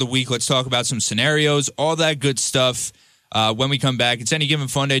picks for the week. Let's talk about some scenarios, all that good stuff. When we come back, it's Any Given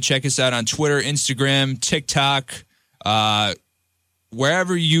Fun Day. Check us out on Twitter, Instagram, TikTok,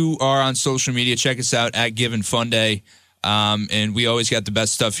 wherever you are on social media. Check us out at Given Fun Day. And we always got the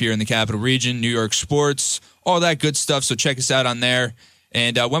best stuff here in the Capital Region, New York sports, all that good stuff. So check us out on there.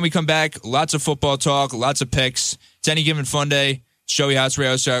 And when we come back, lots of football talk, lots of picks. It's Any Given Fun Day. Joey House, Ray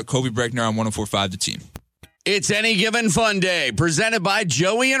Oster, Kobe Breckner on 104.5 The Team. It's Any Given Fun Day, presented by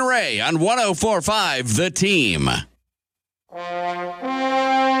Joey and Ray on 104.5 The Team.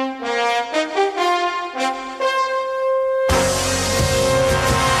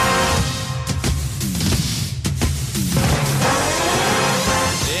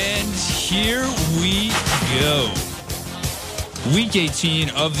 And here we go. Week 18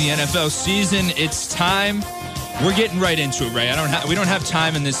 of the NFL season. It's time. We're getting right into it, Ray. We don't have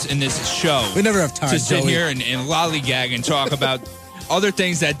time in this show. We never have time to sit Joey. here and lollygag and talk about other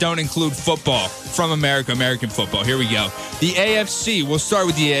things that don't include football from American football. Here we go. The AFC. We'll start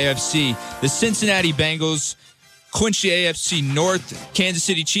with the AFC. The Cincinnati Bengals clinch the AFC North. Kansas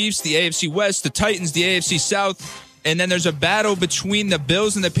City Chiefs, the AFC West. The Titans, the AFC South. And then there's a battle between the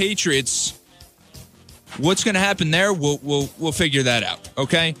Bills and the Patriots. What's going to happen there? We'll figure that out,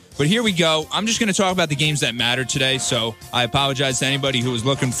 okay? But here we go. I'm just going to talk about the games that matter today. So I apologize to anybody who was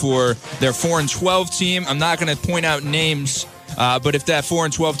looking for their 4-12 team. I'm not going to point out names, but if that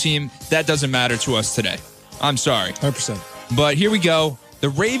 4-12 team, that doesn't matter to us today. I'm sorry. 100%. But here we go. The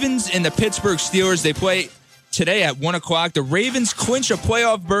Ravens and the Pittsburgh Steelers, they play today at 1 o'clock. The Ravens clinch a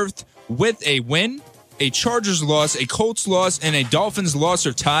playoff berth with a win, a Chargers loss, a Colts loss, and a Dolphins loss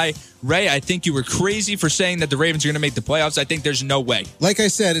or tie. Ray, I think you were crazy for saying that the Ravens are going to make the playoffs. I think there's no way. Like I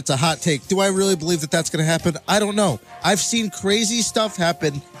said, it's a hot take. Do I really believe that that's going to happen? I don't know. I've seen crazy stuff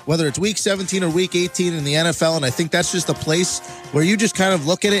happen, whether it's week 17 or week 18 in the NFL, and I think that's just a place where you just kind of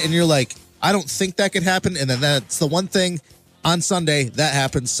look at it and you're like, I don't think that could happen, and then that's the one thing on Sunday that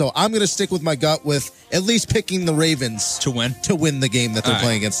happens. So I'm going to stick with my gut with at least picking the Ravens to win the game that they're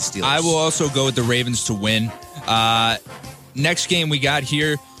playing against the Steelers. I will also go with the Ravens to win. Next game we got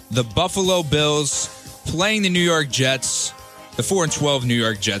here, the Buffalo Bills playing the New York Jets, the 4-12 New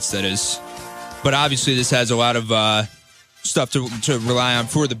York Jets, that is. But obviously this has a lot of stuff to rely on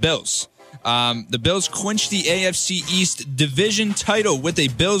for the Bills. The Bills clinch the AFC East division title with a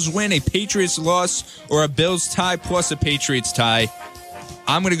Bills win, a Patriots loss, or a Bills tie plus a Patriots tie.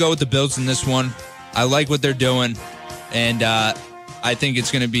 I'm going to go with the Bills in this one. I like what they're doing, and I think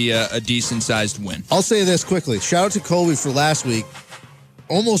it's going to be a decent-sized win. I'll say this quickly. Shout out to Colby for last week,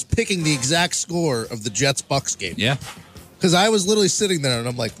 almost picking the exact score of the Jets-Bucks game. Yeah. Because I was literally sitting there, and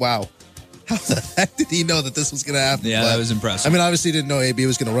I'm like, wow, how the heck did he know that this was going to happen? Yeah, that was impressive. I mean, obviously he didn't know AB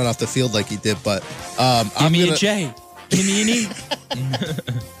was going to run off the field like he did, but Give me a J. Give me an E.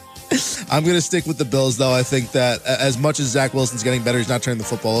 I'm going to stick with the Bills, though. I think that as much as Zach Wilson's getting better, he's not turning the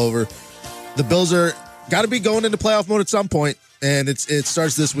football over. The Bills are got to be going into playoff mode at some point, and it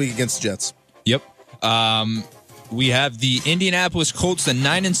starts this week against the Jets. Yep. We have the Indianapolis Colts, the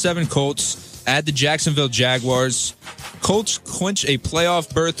 9-7 Colts, at the Jacksonville Jaguars. Colts clinch a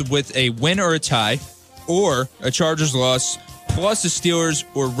playoff berth with a win or a tie, or a Chargers loss, plus the Steelers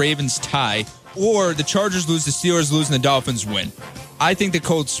or Ravens tie, or the Chargers lose, the Steelers lose, and the Dolphins win. I think the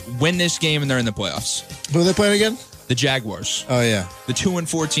Colts win this game, and they're in the playoffs. Who are they playing again? The Jaguars. Oh, yeah. The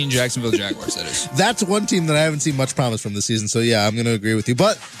 2-14 Jacksonville Jaguars, that is. That's one team that I haven't seen much promise from this season, so yeah, I'm going to agree with you.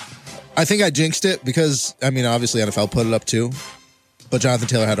 But I think I jinxed it because, I mean, obviously NFL put it up too, but Jonathan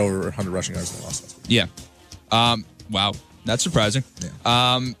Taylor had over 100 rushing yards and they lost. Yeah. Wow. That's surprising.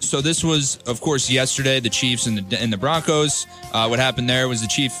 Yeah. So this was, of course, yesterday, the Chiefs and the Broncos. What happened there was the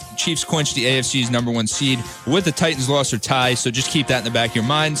Chiefs clinched the AFC's number 1 seed with the Titans loss or tie, so just keep that in the back of your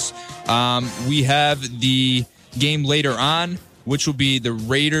minds. We have the game later on, which will be the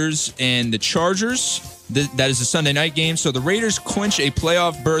Raiders and the Chargers. That is a Sunday night game. So the Raiders clinch a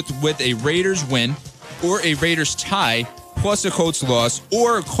playoff berth with a Raiders win or a Raiders tie plus a Colts loss,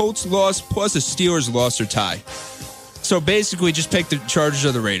 or a Colts loss plus a Steelers loss or tie. So basically just pick the Chargers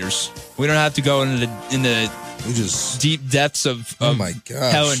or the Raiders. We don't have to go into the deep depths of oh my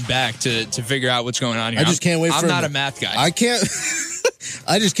gosh, hell and back to figure out what's going on here. I just can't wait for I'm him not to, a math guy. I can't.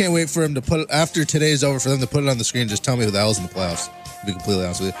 I just can't wait for him to put, after today's over, for them to put it on the screen and just tell me who the hell's in the playoffs, to be completely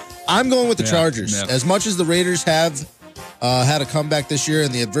honest with you. I'm going with the Chargers. Yeah. As much as the Raiders have had a comeback this year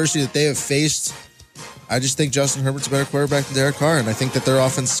and the adversity that they have faced, I just think Justin Herbert's a better quarterback than Derek Carr, and I think that their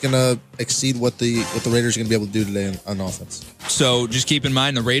offense is going to exceed what the Raiders are going to be able to do today on offense. So just keep in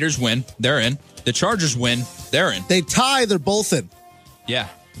mind, the Raiders win, they're in. The Chargers win, they're in. They tie, they're both in. Yeah.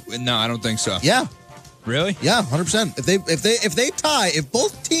 No, I don't think so. Yeah. Really? Yeah, 100%. If they tie, if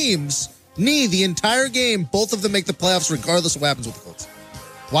both teams knee the entire game, both of them make the playoffs regardless of what happens with the Colts.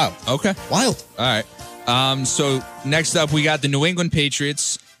 Wild. Okay. Wild. All right. So next up, we got the New England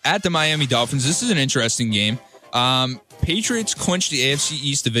Patriots at the Miami Dolphins. This is an interesting game. Patriots clinch the AFC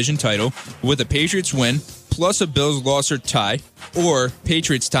East division title with a Patriots win plus a Bills loss or tie, or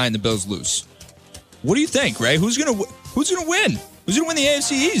Patriots tie and the Bills lose. What do you think, Ray? Who's gonna win? Who's gonna win the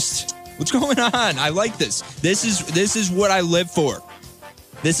AFC East? What's going on? I like this. This is what I live for.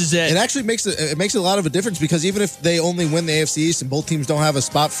 This is it. It actually makes a lot of a difference, because even if they only win the AFC East and both teams don't have a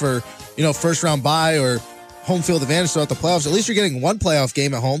spot for, first round bye or home field advantage throughout the playoffs, at least you're getting one playoff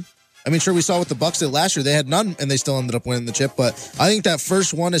game at home. I mean, sure, we saw what the Bucs did last year. They had none, and they still ended up winning the chip. But I think that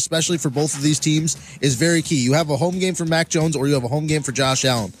first one, especially for both of these teams, is very key. You have a home game for Mac Jones, or you have a home game for Josh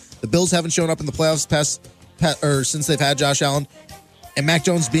Allen. The Bills haven't shown up in the playoffs since they've had Josh Allen, and Mac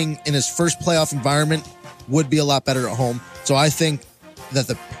Jones being in his first playoff environment would be a lot better at home. So I think that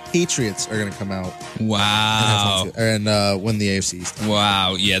the Patriots are going to come out and win the AFC East.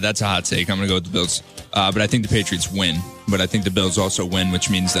 Wow. Yeah, that's a hot take. I'm going to go with the Bills. But I think the Patriots win. But I think the Bills also win, which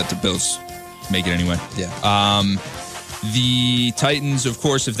means that the Bills make it anyway. Yeah. The Titans, of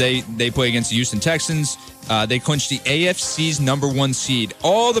course, if they play against the Houston Texans, they clinch the AFC's number 1 seed.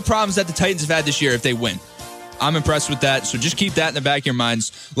 All the problems that the Titans have had this year if they win. I'm impressed with that. So just keep that in the back of your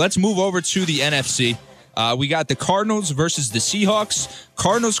minds. Let's move over to the NFC. We got the Cardinals versus the Seahawks.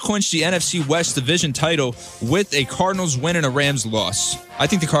 Cardinals clinch the NFC West division title with a Cardinals win and a Rams loss. I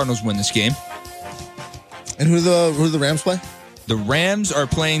think the Cardinals win this game. And who do the Rams play? The Rams are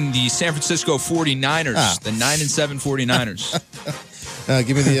playing the San Francisco 49ers, the 9-7 49ers.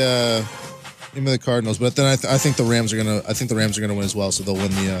 Give me the Cardinals, but then I think the Rams are gonna win as well, so they'll win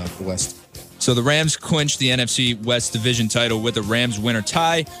the West. So the Rams clinch the NFC West division title with a Rams win or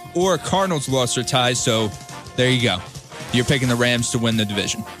tie, or a Cardinals loss or tie. So there you go. You're picking the Rams to win the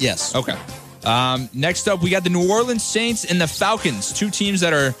division. Yes. Okay. Next up, we got the New Orleans Saints and the Falcons, 2 teams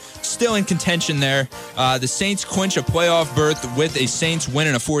that are still in contention there. The Saints clinch a playoff berth with a Saints win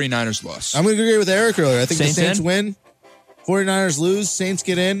and a 49ers loss. I'm going to agree with Eric earlier. I think Saints the Saints win, 49ers lose, Saints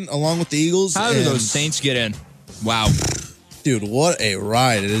get in along with the Eagles. How do those Saints get in? Wow. Dude, what a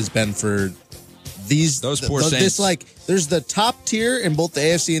ride it has been for those poor Saints. there's the top tier in both the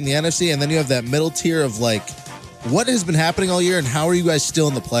AFC and the NFC, and then you have that middle tier of like, what has been happening all year, and how are you guys still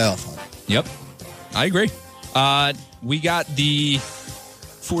in the playoff hunt? Yep, I agree. We got the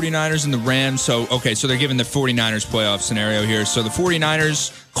 49ers and the Rams. So they're giving the 49ers playoff scenario here. So the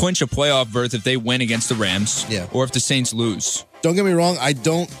 49ers clinch a playoff berth if they win against the Rams, or if the Saints lose. Don't get me wrong, I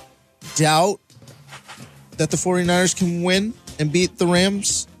don't doubt that the 49ers can win and beat the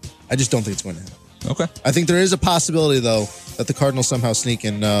Rams. I just don't think it's going to happen. Okay. I think there is a possibility, though, that the Cardinals somehow sneak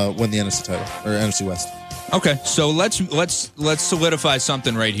and win the NFC title or NFC West. Okay, so let's solidify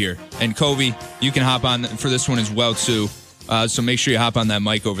something right here. And Kobe, you can hop on for this one as well too. So make sure you hop on that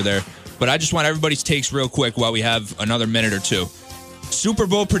mic over there. But I just want everybody's takes real quick while we have another minute or two. Super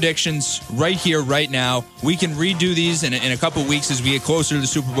Bowl predictions right here, right now. We can redo these in a couple weeks as we get closer to the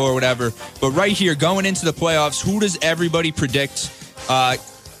Super Bowl or whatever. But right here, going into the playoffs, who does everybody predict?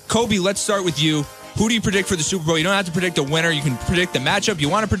 Kobe, let's start with you. Who do you predict for the Super Bowl? You don't have to predict a winner. You can predict the matchup. You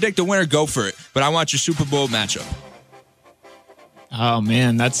want to predict a winner, go for it. But I want your Super Bowl matchup. Oh,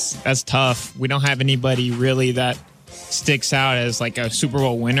 man, that's tough. We don't have anybody really that sticks out as like a Super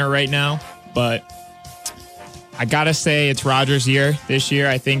Bowl winner right now. But I got to say it's Rodgers' year this year.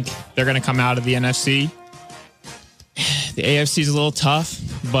 I think they're going to come out of the NFC. The AFC is a little tough,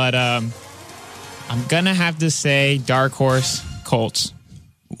 but I'm going to have to say dark horse Colts.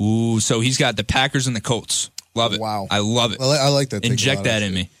 Ooh, so he's got the Packers and the Colts. Love it. Wow. I love it. I like that. Inject that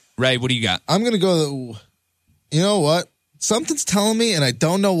in me. Ray, what do you got? I'm going to go, you know what? Something's telling me, and I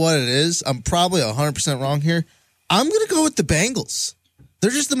don't know what it is. I'm probably 100% wrong here. I'm going to go with the Bengals.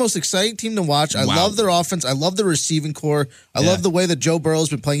 They're just the most exciting team to watch. I love their offense. I love the receiving core. I love the way that Joe Burrow's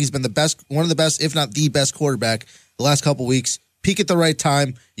been playing. He's been the best, one of the best, if not the best quarterback the last couple weeks. Peak at the right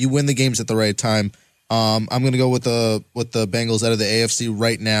time. You win the games at the right time. I'm going to go with the Bengals out of the AFC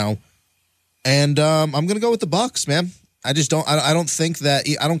right now, and I'm going to go with the Bucs, man. I just don't. I don't think that.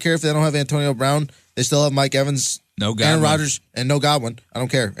 I don't care if they don't have Antonio Brown. They still have Mike Evans, Aaron Rodgers, and no Godwin. I don't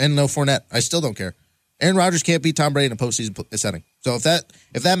care, and no Fournette. I still don't care. Aaron Rodgers can't beat Tom Brady in a postseason setting. So if that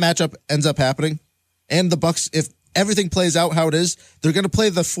matchup ends up happening, and the Bucs, if everything plays out how it is, they're going to play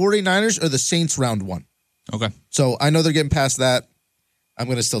the 49ers or the Saints round one. Okay. So I know they're getting past that. I'm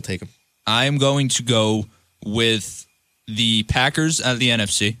going to still take them. I am going to go with the Packers out of the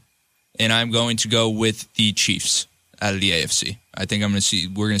NFC, and I'm going to go with the Chiefs out of the AFC. I think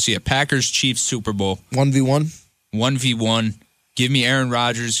we're going to see a Packers-Chiefs Super Bowl. 1v1? 1v1. Give me Aaron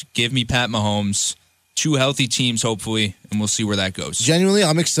Rodgers. Give me Pat Mahomes. Two healthy teams, hopefully, and we'll see where that goes. Genuinely,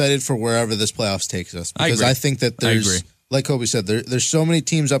 I'm excited for wherever this playoffs takes us. Because I think that there's, like Kobe said, there's so many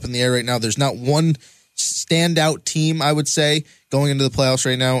teams up in the air right now. There's not one standout team, I would say, going into the playoffs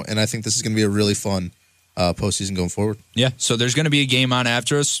right now, and I think this is going to be a really fun postseason going forward. Yeah, so there's going to be a game on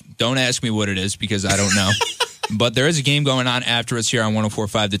after us. Don't ask me what it is because I don't know. But there is a game going on after us here on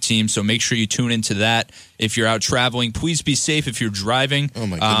 104.5 The Team, so make sure you tune into that. If you're out traveling, please be safe if you're driving. Oh,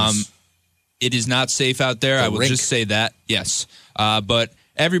 my goodness. It is not safe out there. I will just say that, yes. But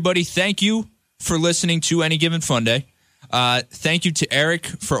everybody, thank you for listening to Any Given Fun Day. Thank you to Eric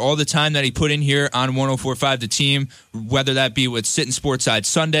for all the time that he put in here on 104.5 The Team, whether that be with Sitting Sportside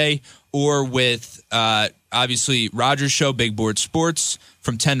Sunday or with, obviously, Rogers Show, Big Board Sports,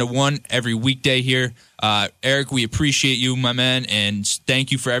 from 10 to 1 every weekday here. Eric, we appreciate you, my man, and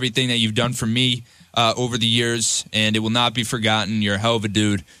thank you for everything that you've done for me over the years, and it will not be forgotten. You're a hell of a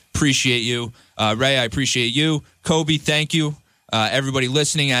dude. Appreciate you. Ray, I appreciate you. Kobe, thank you. Everybody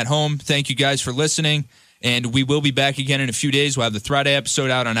listening at home, thank you guys for listening. And we will be back again in a few days. We'll have the Friday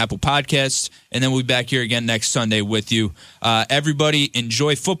episode out on Apple Podcasts, and then we'll be back here again next Sunday with you. Everybody,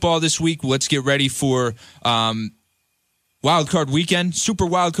 enjoy football this week. Let's get ready for Wild Card Weekend, Super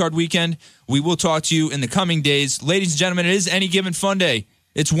Wild Card Weekend. We will talk to you in the coming days. Ladies and gentlemen, it is Any Given Fun Day.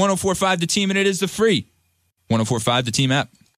 It's 104.5 The Team, and it is the free 104.5 The Team app.